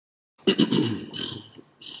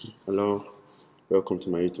Hello, welcome to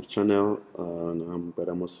my YouTube channel, and I'm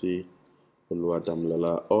Badamosi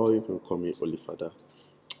Oluwadamilala, or you can call me Holyfathar.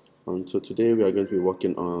 So today we are going to be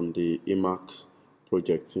working on the Emacs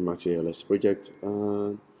project, Emacs ALX project,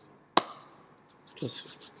 and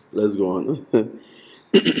let's go on.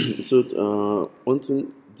 So one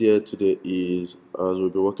thing there today is, as we'll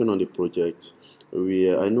be working on the project,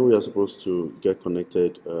 I know we are supposed to get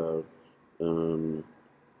connected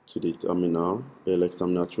to the terminal, ALX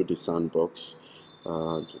terminal, through the sandbox.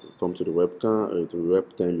 Come to the webcam, the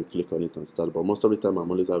webcam, you click on it and start. But most of the time,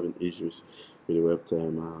 I'm always having issues with the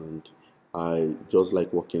webcam, and I just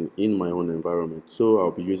like working in my own environment. So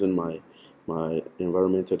I'll be using my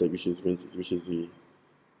environment header, which is the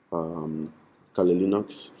Kali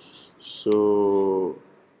Linux. So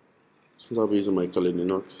since I'll be using my Kali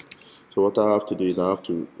Linux, so what I have to do is I have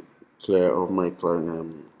to clear off my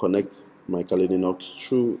connect my Kali Linux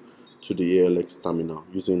through to the ALX terminal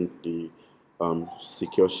using the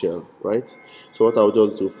secure shell, right? So what I'll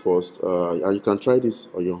just do first, and you can try this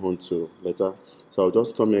on your own too later. So I'll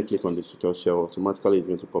just come here, click on the secure shell. Automatically, it's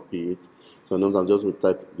going to copy it. So now I'm just going to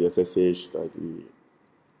type the SSH,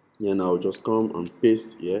 and I'll just come and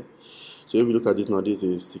paste here. So if you look at this now, this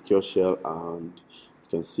is secure shell, and you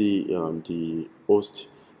can see the host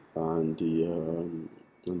and the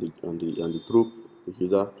group, the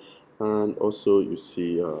user, and also you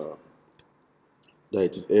see that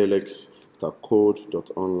it is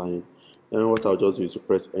ALX.code.online. And what I'll just do is to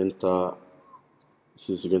press enter. This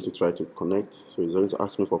is going to try to connect, so it's going to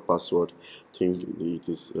ask me for password. I think it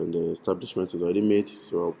is, and the establishment is already made,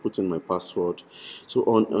 so I'll put in my password. So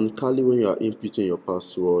on Kali, when you are inputting your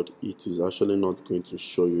password, it is actually not going to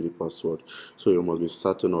show you the password, so you must be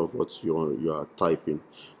certain of what you are typing.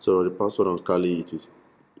 So the password on Kali, it is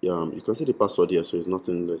you can see the password here, so there's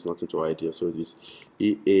nothing to hide here. So it is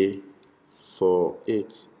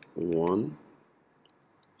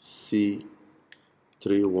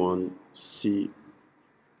EA481C31C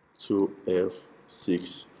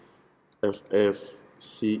 2F6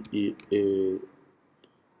 FFCEA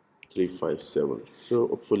 357. So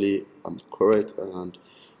hopefully I'm correct, and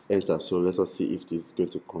enter. So let us see if this is going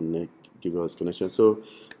to give us connection. So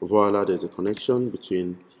voila, there's a connection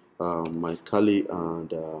between my Kali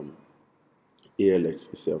and ALX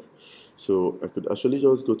itself. So I could actually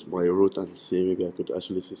just go to my root and see, maybe I could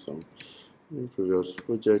actually see some previous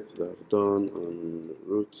projects that I've done on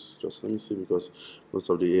root. Just let me see, because most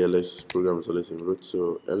of the ALX program is always in root.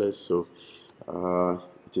 So ls, so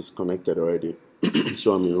it is connected already.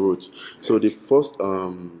 So I'm in root. So the first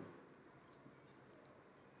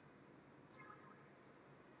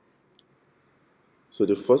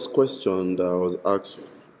question that was asked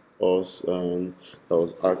us, that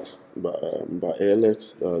was asked by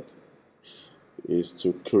ALX, is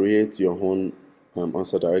to create your own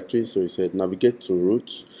answer directory. So he said navigate to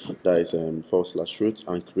root, that is /root,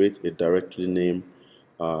 and create a directory name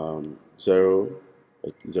 0.02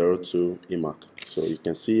 Emacs. So you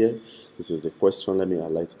can see here, this is the question. Let me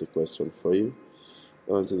highlight the question for you.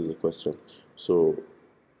 This is the question. So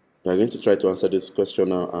we are going to try to answer this question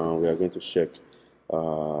now, and we are going to check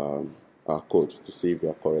our code to see if we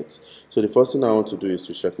are correct. So the first thing I want to do is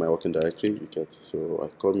to check my working directory. So I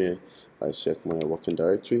come here, I check my working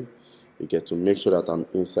directory. You get to make sure that I'm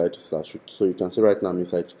inside /root. So you can see right now I'm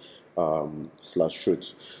inside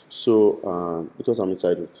 /root. So because I'm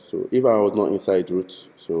inside root, so if I was not inside root,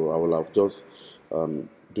 so I will have just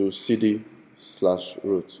do cd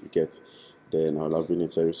 /root. You get, then I'll have been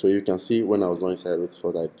inside root. So you can see when I was not inside root,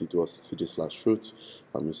 what I did was cd /root.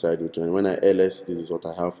 I'm inside root, and when I ls, this is what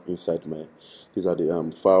I have inside my. These are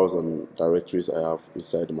the files and directories I have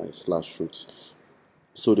inside my /root.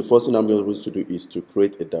 So the first thing I'm going to do is to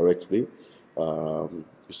create a directory.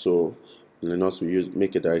 So Linux, we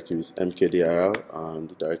make a directory with mkdir, and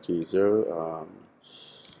the directory is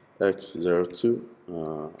 0x02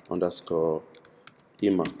 underscore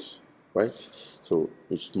Emacs, right? So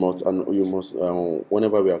which must, and you must,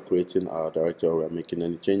 whenever we are creating our directory or we are making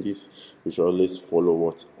any changes, we should always follow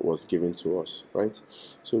what was given to us, right?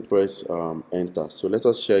 So press enter. So let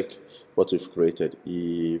us check what we've created,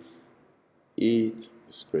 if it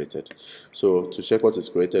is created. So to check what is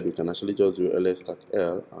created, we can actually just do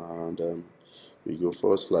ls-l, and we go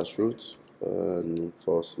 /root and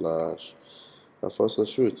 /root.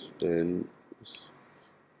 Then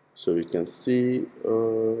so we can see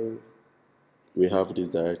we have this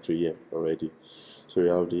directory here already. So we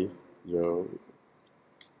have the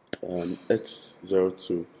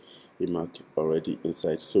x02 Emacs already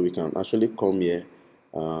inside. So we can actually come here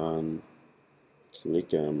and click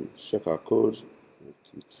check our code,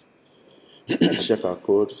 click check our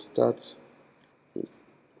code, start.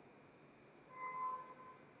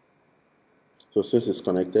 So since it's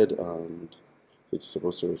connected and it's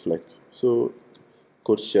supposed to reflect, so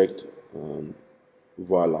code checked, and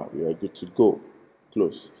voila, we are good to go.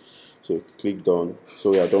 Close. So click done.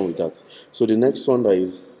 So we are done with that. So the next one that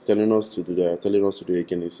is telling us to do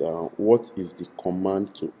again is what is the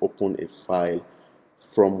command to open a file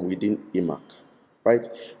from within Emac, right?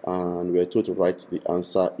 And we are told to write the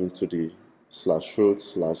answer into the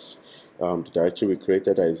 /root/ the directory we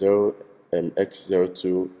created, that is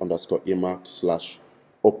 0x02 underscore Emac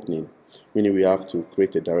 / opening, meaning we have to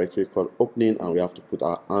create a directory called opening and we have to put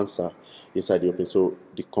our answer inside the opening. So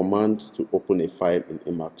the command to open a file in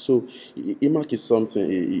Emac. So Emac is something,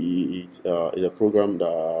 it's a program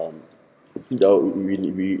that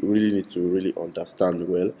we really need to really understand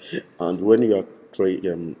well. And when you are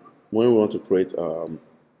when we want to create uh,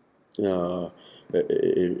 a,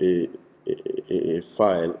 a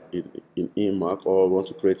file in Emac, or we want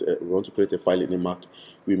to create a file in Emac,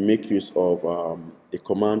 we make use of a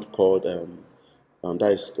command called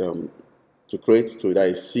that is to create. So that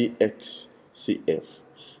is cxcf.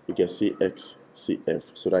 You get cxcf.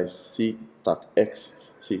 So that is c.x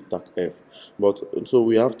c.f. But so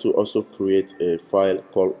we have to also create a file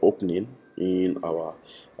called opening in our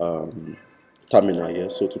terminal here.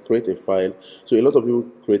 So to create a file, so a lot of people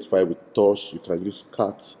create file with Tosh. You can use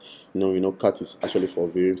cat. Cat is actually for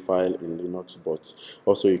viewing file in Linux, but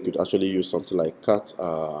also you could actually use something like cat.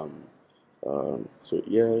 So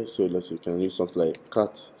yeah, so you can use something like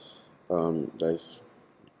cat that is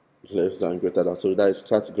less than greater than. So that is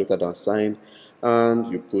cat greater than sign, and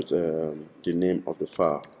you put the name of the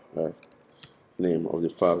file, right? Name of the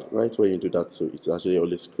file right when you do that. So it's actually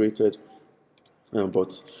always created.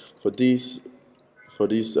 But for this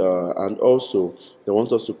and also they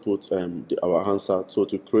want us to put our answer. So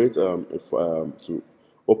to create to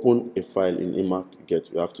open a file in Emac,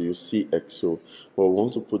 we have to use cx. So but we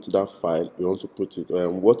want to put that file, we want to put it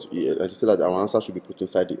I said that our answer should be put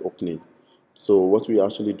inside the opening. So what we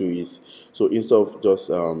actually do is, so instead of just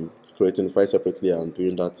creating the file separately and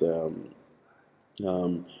doing that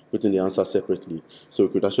putting the answer separately, so we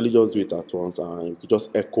could actually just do it at once, and we could just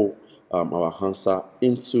echo our answer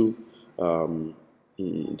into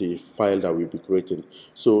the file that we'll be creating.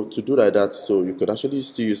 So to do like that, so you could actually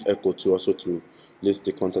still use echo to also to list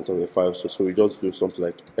the content of the file. So we just do something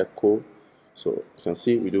like echo. So you can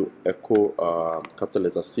see we do echo capital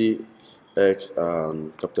letter C X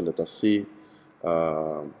and capital letter C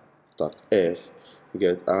that F,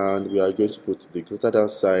 and we are going to put the greater than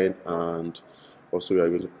sign, and also we are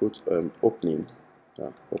going to put opening,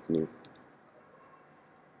 opening.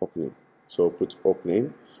 So put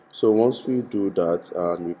opening. So once we do that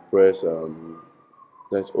and we press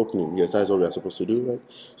that's opening, yes, that's what we are supposed to do, right?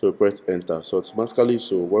 So we press enter. So automatically,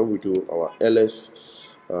 so when we do our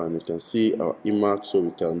ls, you can see our Emacs. So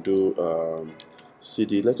we can do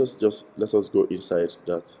cd. Let us go inside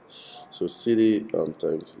that. So cd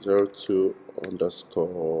times 02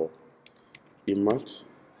 underscore Emacs.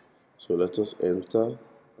 So let us enter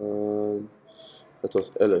and let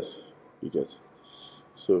us ls. You get.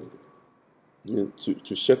 So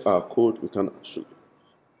to check our code, we can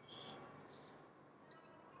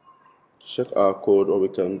check our code. What we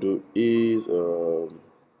can do is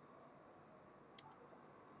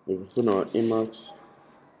we open our Emacs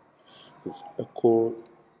with echo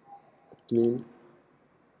opening.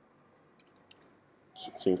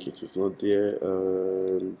 I think it is not there,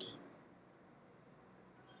 and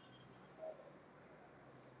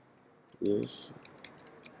yes.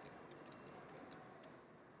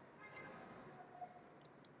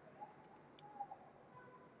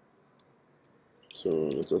 So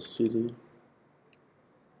let us see.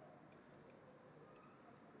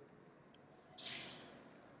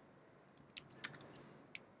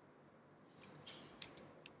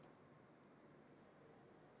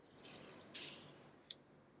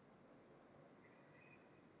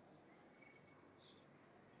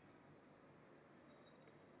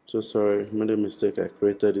 So sorry, I made a mistake. I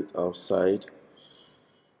created it outside.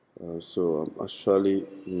 So I'm actually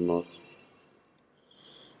not.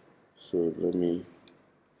 So let me.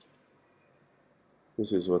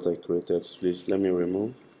 This is what I created. Please let me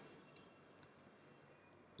remove.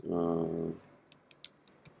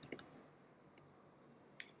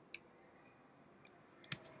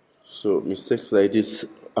 So mistakes like this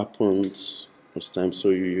happens most times, so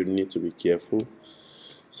you need to be careful.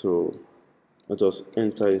 So let us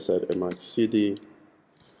enter inside Emacs cd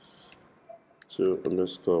to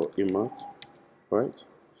underscore Emac, right?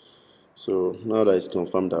 So now that it's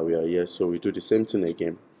confirmed that we are here, so we do the same thing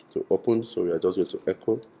again to open. So we are just going to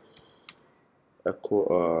echo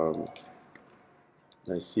echo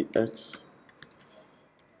I cx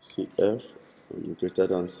cf greater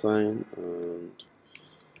than sign and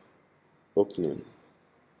opening.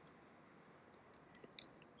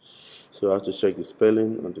 So I have to check the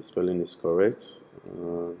spelling, and the spelling is correct.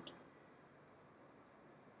 And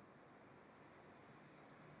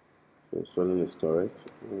the spelling is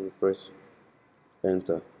correct. And press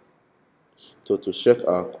enter. So to check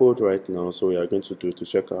our code right now, so we are going to do to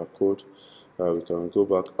check our code, we can go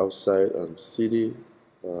back outside and cd,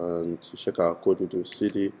 and to check our code we do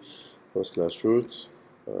cd /root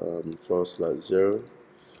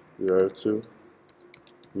 /002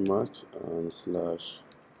 max and slash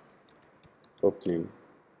opening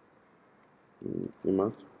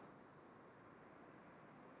emac.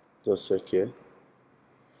 Just check here.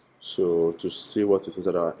 So to see what is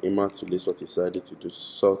inside our emac, to list what is decided to do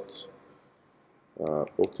sort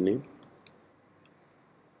opening.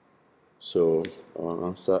 So our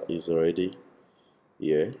answer is already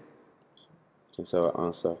here. You can see our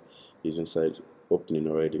answer is inside opening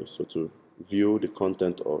already. So to view the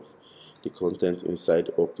content inside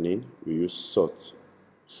opening, we use sort.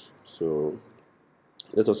 So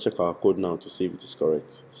let us check our code now to see if it is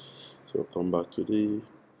correct. So come back to the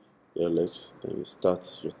ALX, then you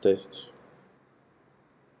start your test.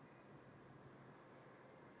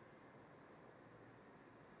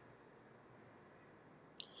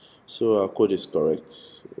 So our code is correct.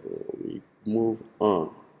 So we move on.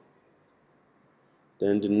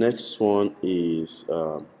 Then the next one is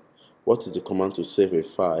what is the command to save a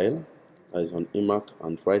file that is on emac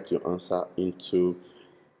and write your answer into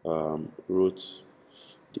root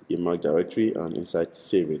the emac directory and inside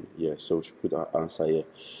saving here. So we should put our answer here.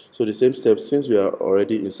 So the same steps, since we are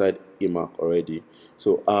already inside emac already,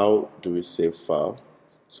 so how do we save file?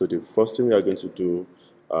 So the first thing we are going to do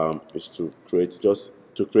is to create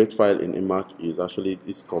file in emac is actually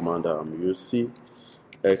this command. We use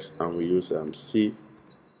cx and we use cs,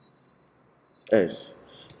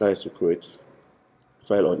 that is to create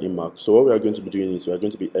file on emac. So what we are going to be doing is we are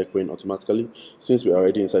going to be echoing automatically. Since we are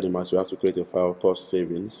already inside emac, we have to create a file called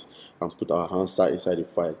savings and put our answer inside the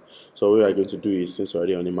file. So what we are going to do is, since we're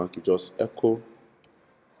already on emac, we just echo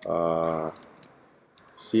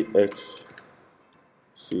cx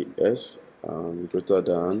cs greater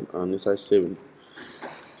than and inside saving,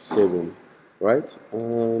 right?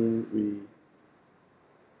 And we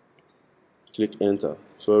click enter.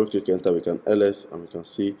 So when we click enter, we can ls and we can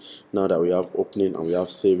see now that we have opening and we have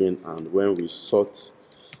saving. And when we sort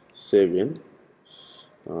saving,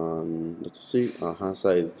 let's see, our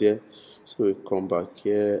answer is there. So we come back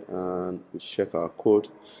here and we check our code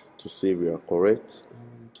to see if we are correct.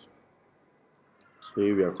 And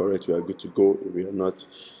if we are correct, we are good to go. If we are not,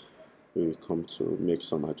 we will come to make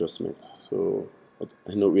some adjustments. So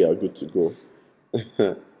I know we are good to go.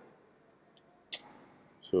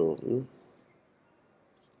 So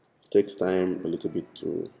takes time a little bit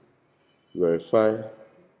to verify.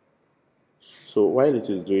 So while it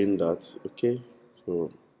is doing that, okay, so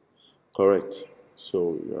correct,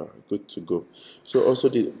 so you are good to go. So also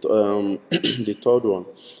the the third one,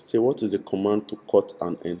 say what is the command to cut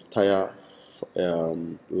an entire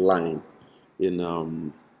line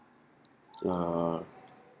in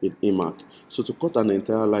emac. So to cut an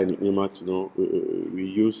entire line in emac, we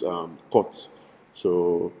use cut.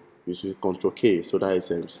 So we use Ctrl K, so that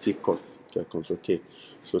is C cut. Okay, Ctrl K.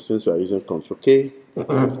 So since we are using Ctrl K,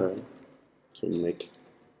 sorry, to make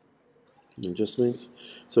an adjustment.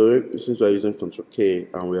 So since we are using Ctrl K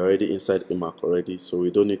and we are already inside emac already, so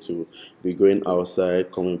we don't need to be going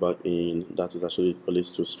outside, coming back in. That is actually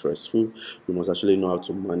always too stressful. We must actually know how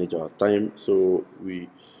to manage our time. So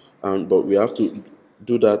but we have to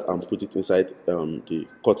do that and put it inside the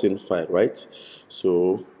cutting file, right?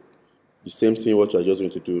 So the same thing what you are just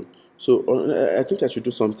going to do. So I think I should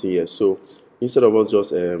do something here. So instead of us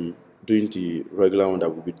just doing the regular one that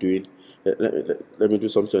we'll be doing, let me do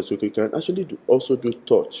something so you can actually also do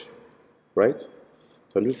touch, right?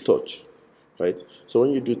 You can do touch, right? So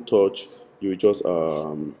when you do touch, you just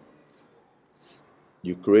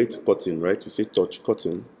you create cutting, right? You say touch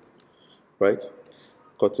cutting, right?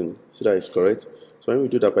 Cutting. See that is correct. So when we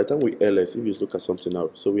do that, by the time we ls, if you look at something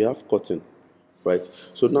now, so we have cutting, right?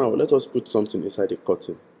 So now let us put something inside the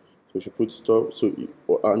cutting. So we should put stuff. So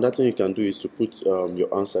another thing you can do is to put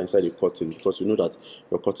your answer inside the cutting, because you know that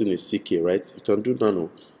your cutting is CK, right? You can do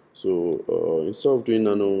nano. So instead of doing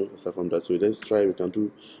nano, aside from that, so let's try. We can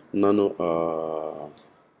do nano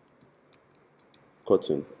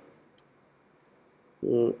cutting.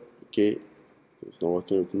 Okay, it's not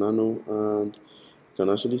working with nano, and you can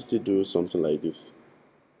actually still do something like this.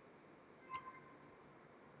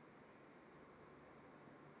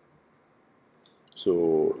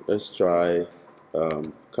 So let's try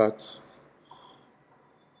cat.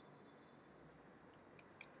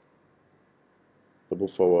 Double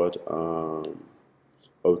forward. Or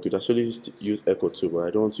we could actually use echo too, but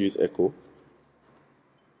I don't want to use echo.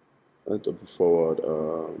 And double forward.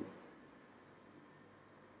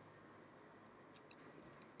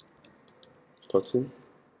 Cutting.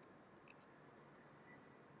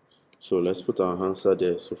 So let's put our answer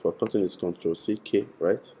there. So for cutting it's Control C K,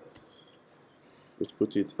 right? Let's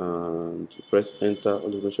put it and press enter.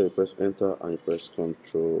 Always make sure you press enter and you press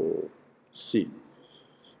Control C.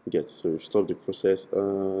 You get, so you stop the process,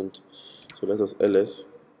 and so let us ls.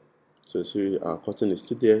 So you see our cutting is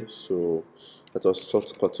still there, so let us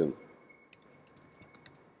sort cutting.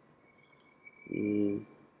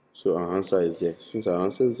 So our answer is there. Since our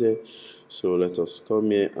answer is there, so let us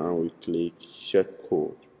come here and we click check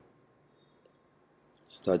code.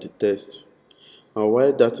 Start the test. And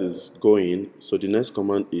while that is going, so the next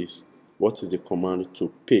command is, what is the command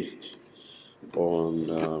to paste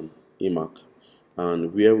on Emacs,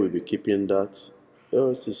 and where we'll be keeping that.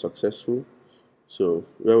 Oh, it is successful. So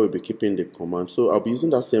where we'll be keeping the command. So I'll be using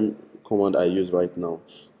that same command I use right now.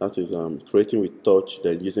 That is creating with touch,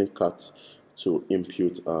 then using cat to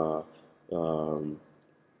input our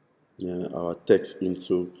text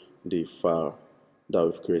into the file that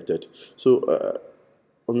we've created. So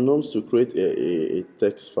unknowns to create a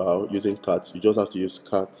text file using cat, you just have to use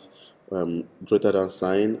cat greater than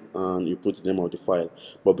sign and you put the name of the file.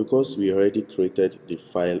 But because we already created the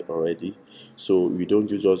file already, so we don't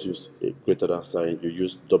just use a greater than sign, you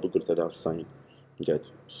use double greater than sign.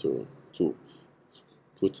 Get, so to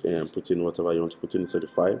put in whatever you want to put in inside the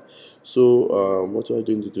file. So what we're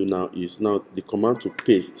going to do now is now the command to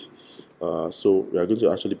paste. So we are going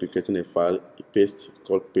to actually be creating a file, a paste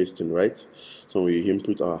called pasting, right? So we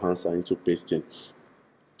input our answer into pasting.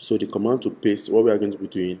 So the command to paste, what we are going to be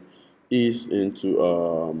doing is into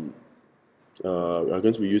we are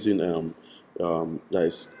going to be using that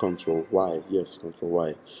is Control Y. Yes, Control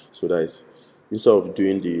Y. So that is, instead of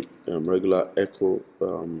doing the regular echo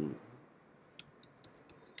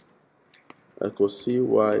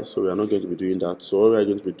CY, so we are not going to be doing that. So all we are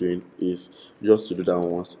going to be doing is just to do that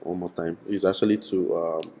one more time. It's actually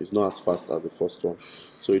to it's not as fast as the first one.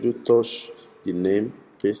 So you do touch the name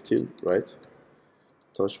pasting, right?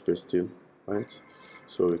 Touch pasting, right?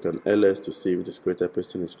 So we can ls to see if it is created,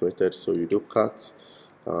 pasting is created. So you do cat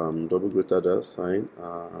double greater than sign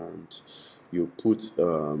and you put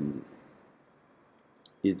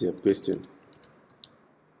is there pasting.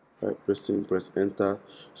 Right, pasting, press enter.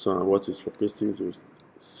 So what is for pasting to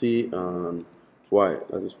C and Y,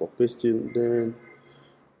 that is for pasting. Then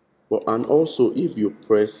and also if you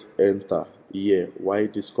press enter here while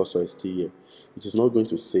this cursor is still here, it is not going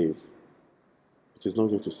to save. It is not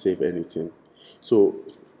going to save anything. So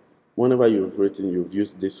whenever you've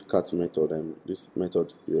used this cat method and this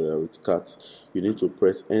method with cat, you need to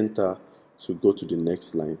press enter to go to the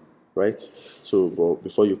next line, right? So but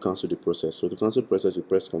before you cancel the process, so to cancel the process you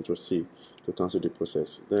press Ctrl C to cancel the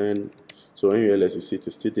process. Then so when you realize, you see it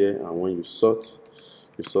is still there, and when you sort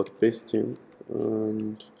pasting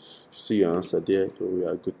and you see your answer there, so we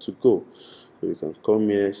are good to go. So we can come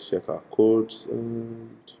here, check our codes,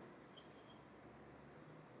 and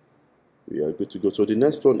we are good to go. So the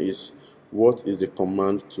next one is, what is the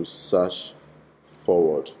command to search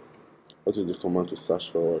forward? What is the command to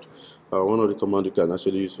search forward? One of the commands you can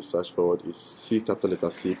actually use to search forward is C, capital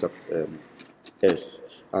letter C, S,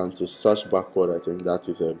 and to search backward, I think that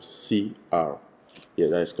is CR. Yeah,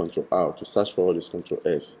 that is Control R. To search forward is Control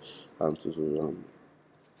S, and to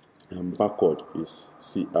backward is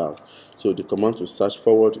CR. So the command to search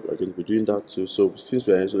forward, we're going to be doing that too. So since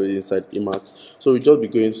we are already inside Emacs, so we just be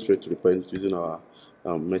going straight to the point using our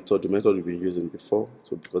method, the method we've been using before.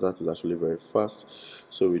 So because that is actually very fast.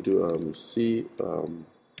 So we do you see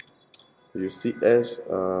S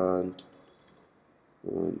and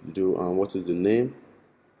you do what is the name.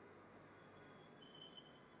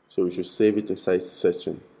 So we should save it inside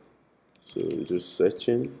searching. So we do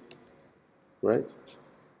searching, right?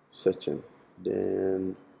 Searching,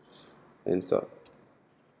 then enter.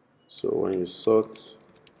 So when you sort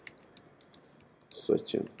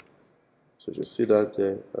searching, so you see that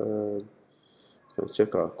there, you can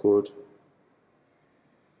check our code,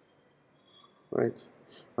 right?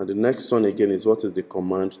 And the next one again is, what is the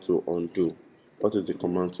command to undo? What is the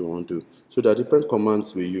command to undo? So there are different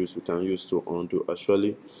commands we can use to undo.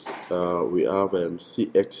 Actually, we have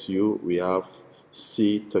CXU, we have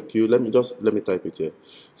CTQ. Let me type it here.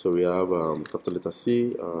 So we have capital letter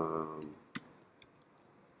C,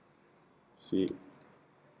 CX.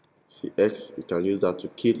 You can use that to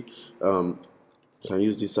kill You can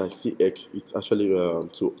use this as CX. It's actually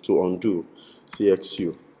to undo.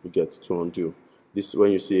 CXU, you get to undo. This,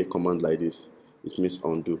 when you see a command like this, it means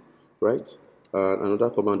undo, right? Another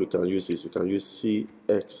command we can use is we can use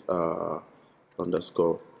CX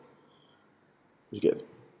underscore. You get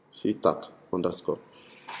CTAC underscore.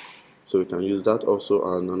 So we can use that also.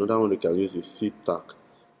 And another one we can use is CTAC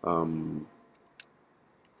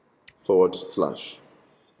forward slash.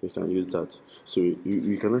 We can use that. So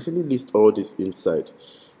you can actually list all this inside.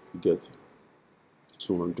 You get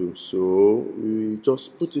to undo. So we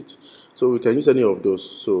just put it. So we can use any of those.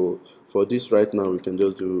 So for this right now, we can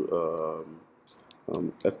just do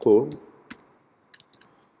echo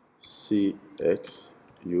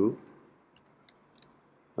CXU.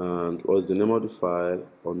 And what's the name of the file?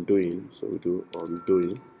 Undoing. So we do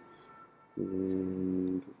undoing.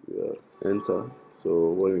 Enter. So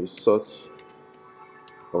when we sort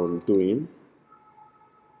undoing,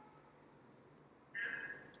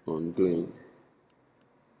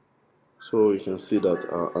 so you can see that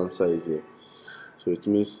our answer is here. So it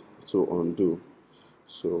means to undo.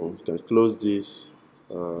 So you can close this,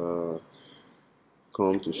 come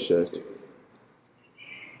to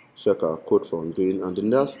check our code for undoing, and the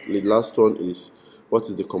last one is what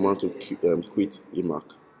is the command to quit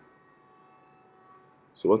Emac.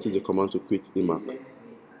 So what is the command to quit Emac?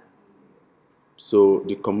 So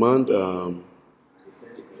the command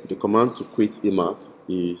to quit Emac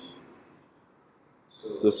is,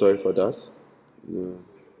 so sorry for that. Yeah.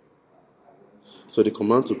 So the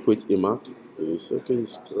command to quit Emac is, okay,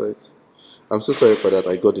 it's correct. I'm so sorry for that.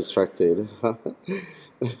 I got distracted.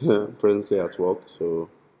 Presently at work, so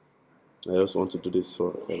I just want to do this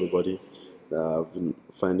for everybody that have been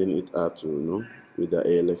finding it hard to with the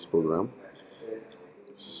ALX program.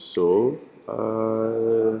 So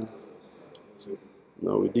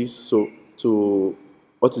now with this, so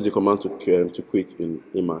what is the command to quit in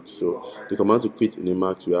Emacs? So the command to quit in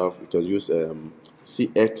Emacs, we can use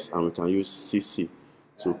CX and we can use CC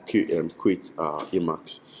to quit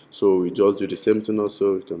Emacs. So we just do the same thing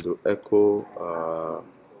also. We can do echo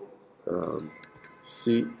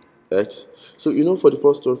CX. So for the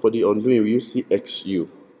first one, for the undoing, we use CXU.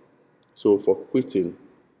 So for quitting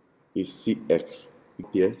is CX.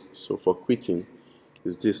 Yeah. So for quitting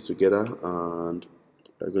is this together, and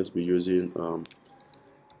we're going to be using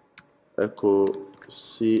echo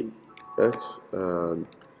CX and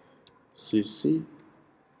CC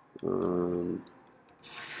and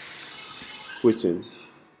quitting,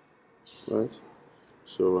 right?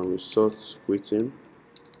 So when we sort quitting,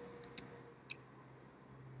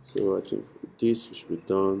 so I think this should be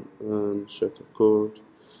done, and check the code.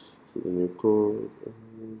 So the new code,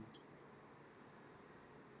 and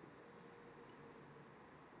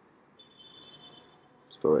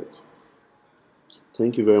it's correct.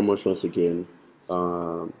 Thank you very much once again.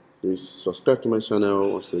 Please subscribe to my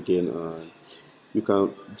channel once again, and you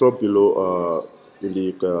can drop below in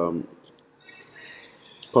the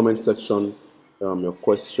comment section your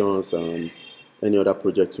questions and any other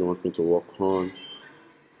project you want me to work on.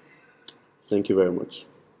 Thank you very much.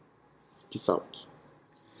 Peace out.